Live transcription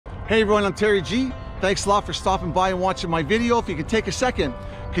Hey everyone, I'm Terry G. Thanks a lot for stopping by and watching my video. If you could take a second,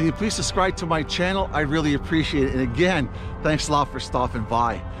 can you please subscribe to my channel? I really appreciate it. And again, thanks a lot for stopping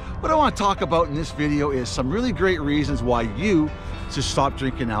by. What I want to talk about in this video is some really great reasons why you should stop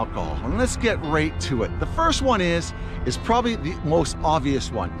drinking alcohol. And let's get right to it. The first one is probably the most obvious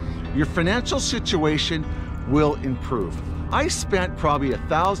one. Your financial situation will improve. I spent probably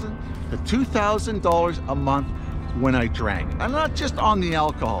 $1,000 to $2,000 a month when I drank. And not just on the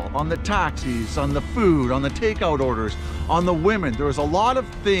alcohol, on the taxis, on the food, on the takeout orders, on the women. There was a lot of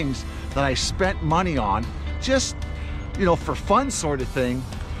things that I spent money on just, for fun sort of thing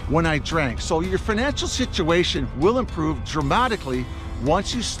when I drank. So your financial situation will improve dramatically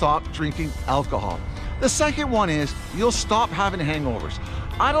once you stop drinking alcohol. The second one is you'll stop having hangovers.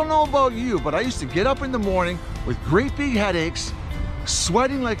 I don't know about you, but I used to get up in the morning with great big headaches,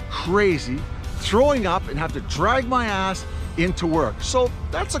 sweating like crazy, throwing up, and have to drag my ass into work. So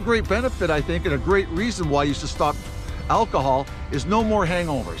that's a great benefit, I think, and a great reason why you should stop alcohol is no more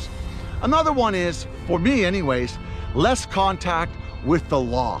hangovers. Another one is, for me anyways, less contact with the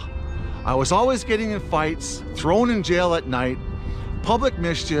law. I was always getting in fights, thrown in jail at night, public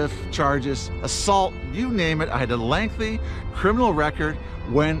mischief charges, assault, you name it. I had a lengthy criminal record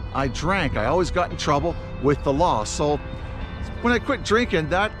when I drank. I always got in trouble with the law. So when I quit drinking,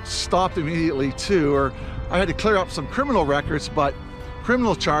 that stopped immediately too, or I had to clear up some criminal records,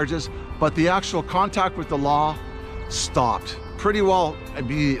 criminal charges, but the actual contact with the law stopped pretty well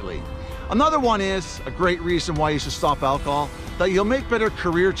immediately. Another one is a great reason why you should stop alcohol, that you'll make better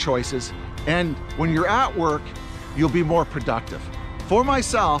career choices, and when you're at work, you'll be more productive. For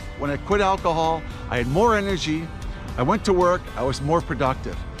myself, when I quit alcohol, I had more energy, I went to work, I was more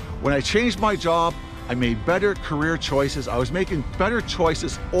productive. When I changed my job, I made better career choices. I was making better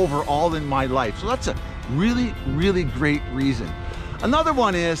choices overall in my life. So that's a really, really great reason. Another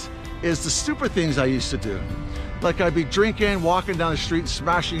one is the stupid things I used to do. Like I'd be drinking, walking down the street,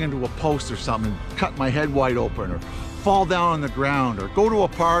 smashing into a post or something, cut my head wide open, or fall down on the ground, or go to a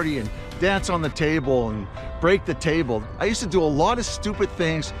party and dance on the table and break the table. I used to do a lot of stupid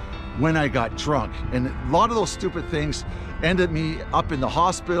things when I got drunk. And a lot of those stupid things ended me up in the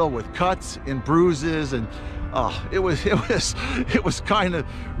hospital with cuts and bruises, and it was kind of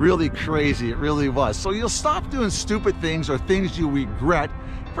really crazy. It really was. So you'll stop doing stupid things or things you regret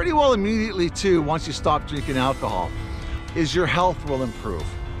pretty well immediately too once you stop drinking alcohol. Is your health will improve.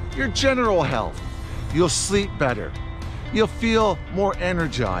 Your general health. You'll sleep better. You'll feel more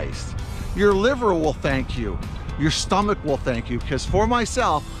energized. Your liver will thank you. Your stomach will thank you, because for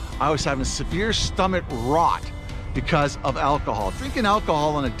myself, I was having severe stomach rot because of alcohol. Drinking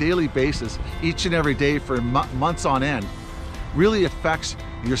alcohol on a daily basis, each and every day for months on end, really affects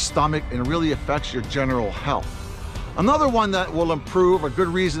your stomach and really affects your general health. Another one that will improve, a good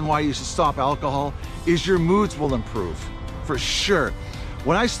reason why you should stop alcohol, is your moods will improve, for sure.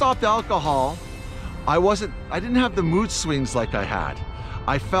 When I stopped alcohol, I didn't have the mood swings like I had.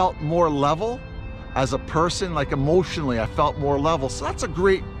 I felt more level as a person, like emotionally, I felt more level. So that's a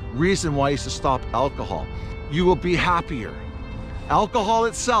great reason why you should stop alcohol. You will be happier. Alcohol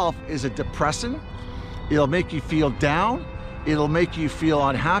itself is a depressant. It'll make you feel down. It'll make you feel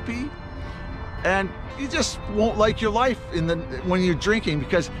unhappy. And you just won't like your life when you're drinking,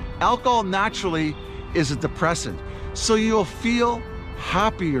 because alcohol naturally is a depressant. So you'll feel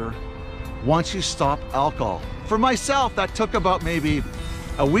happier once you stop alcohol. For myself, that took about maybe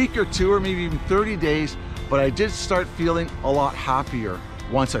a week or two, or maybe even 30 days, but I did start feeling a lot happier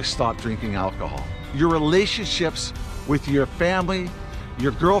once I stopped drinking alcohol. Your relationships with your family,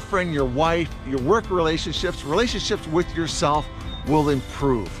 your girlfriend, your wife, your work relationships with yourself will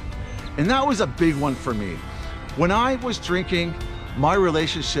improve. And that was a big one for me. When I was drinking, my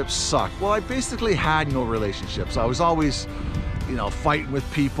relationships sucked. Well, I basically had no relationships. I was always, fighting with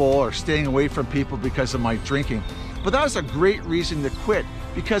people or staying away from people because of my drinking. But that was a great reason to quit,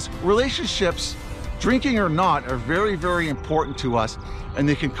 because relationships, drinking or not, are very, very important to us, and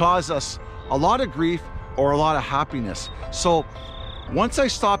they can cause us a lot of grief or a lot of happiness. So once I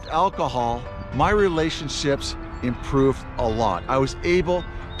stopped alcohol, my relationships improved a lot. I was able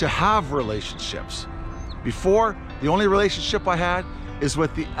to have relationships. Before, the only relationship I had is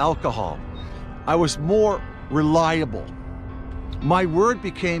with the alcohol. I was more reliable. My word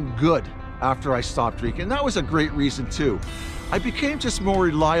became good after I stopped drinking. And that was a great reason too. I became just more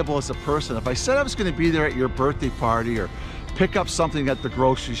reliable as a person. If I said I was going to be there at your birthday party, or pick up something at the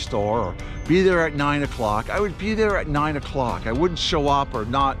grocery store, or be there at 9 o'clock, I would be there at 9 o'clock. I wouldn't show up, or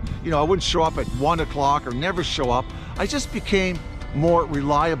not, I wouldn't show up at 1 o'clock or never show up. I just became more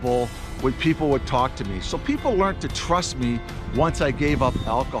reliable when people would talk to me. So people learned to trust me once I gave up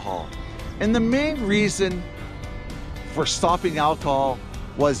alcohol. And the main reason for stopping alcohol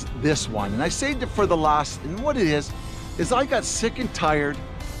was this one. And I saved it for the last, and what it is I got sick and tired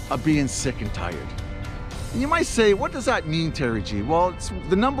of being sick and tired. And you might say, what does that mean, Terry G? Well, it's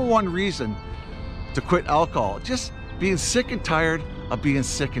the number one reason to quit alcohol. Just being sick and tired of being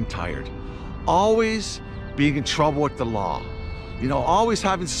sick and tired. Always being in trouble with the law. You know, always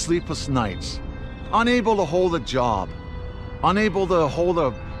having sleepless nights. Unable to hold a job. Unable to hold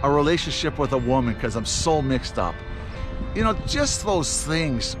a relationship with a woman because I'm so mixed up. You know, just those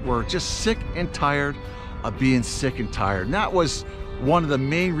things were just sick and tired of being sick and tired. And that was one of the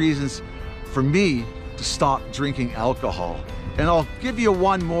main reasons for me to stop drinking alcohol. And I'll give you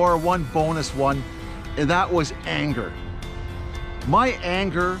one bonus one, and that was anger. My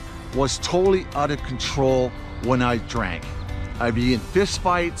anger was totally out of control when I drank. I'd be in fist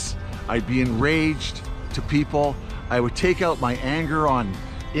fights, I'd be enraged to people. I would take out my anger on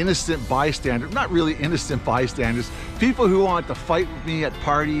innocent bystanders, not really innocent bystanders, people who wanted to fight with me at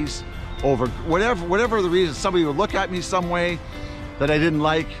parties over whatever the reason. Somebody would look at me some way that I didn't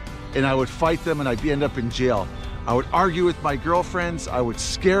like, and I would fight them and I'd end up in jail. I would argue with my girlfriends, I would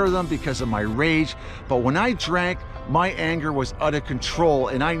scare them because of my rage, but when I drank, my anger was out of control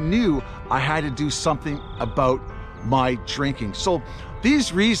and I knew I had to do something about my drinking. So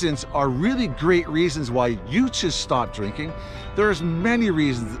these reasons are really great reasons why you should stop drinking. There's many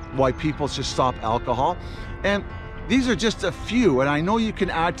reasons why people should stop alcohol, and these are just a few, and I know you can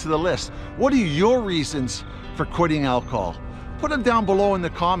add to the list. What are your reasons for quitting alcohol? Put them down below in the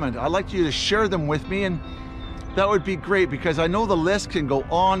comment. I'd like you to share them with me, and that would be great because I know the list can go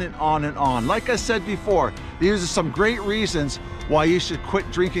on and on and on. Like I said before, these are some great reasons why you should quit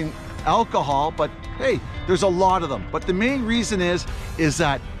drinking alcohol, but hey, there's a lot of them. But the main reason is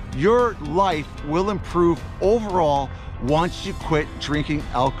that your life will improve overall once you quit drinking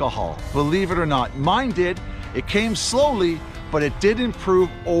alcohol. Believe it or not, mine did. It came slowly, but it did improve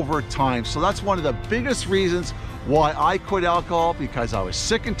over time. So that's one of the biggest reasons why I quit alcohol, because I was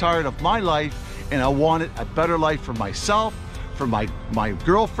sick and tired of my life and I wanted a better life for myself, for my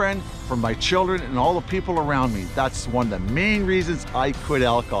girlfriend, for my children, and all the people around me. That's one of the main reasons I quit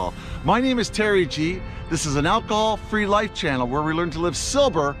alcohol. My name is Terry G. This is an alcohol-free life channel where we learn to live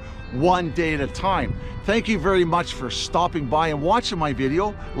sober one day at a time. Thank you very much for stopping by and watching my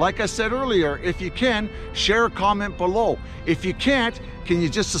video. Like I said earlier, if you can, share a comment below. If you can't, can you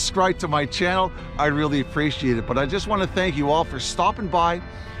just subscribe to my channel? I'd really appreciate it. But I just want to thank you all for stopping by,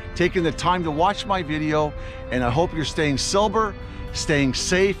 taking the time to watch my video, and I hope you're staying sober, staying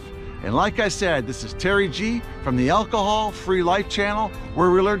safe. And like I said, this is Terry G from the Alcohol Free Life channel,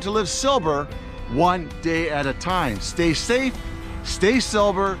 where we learn to live sober one day at a time. Stay safe, stay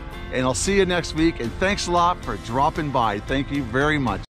sober, and I'll see you next week. And thanks a lot for dropping by. Thank you very much.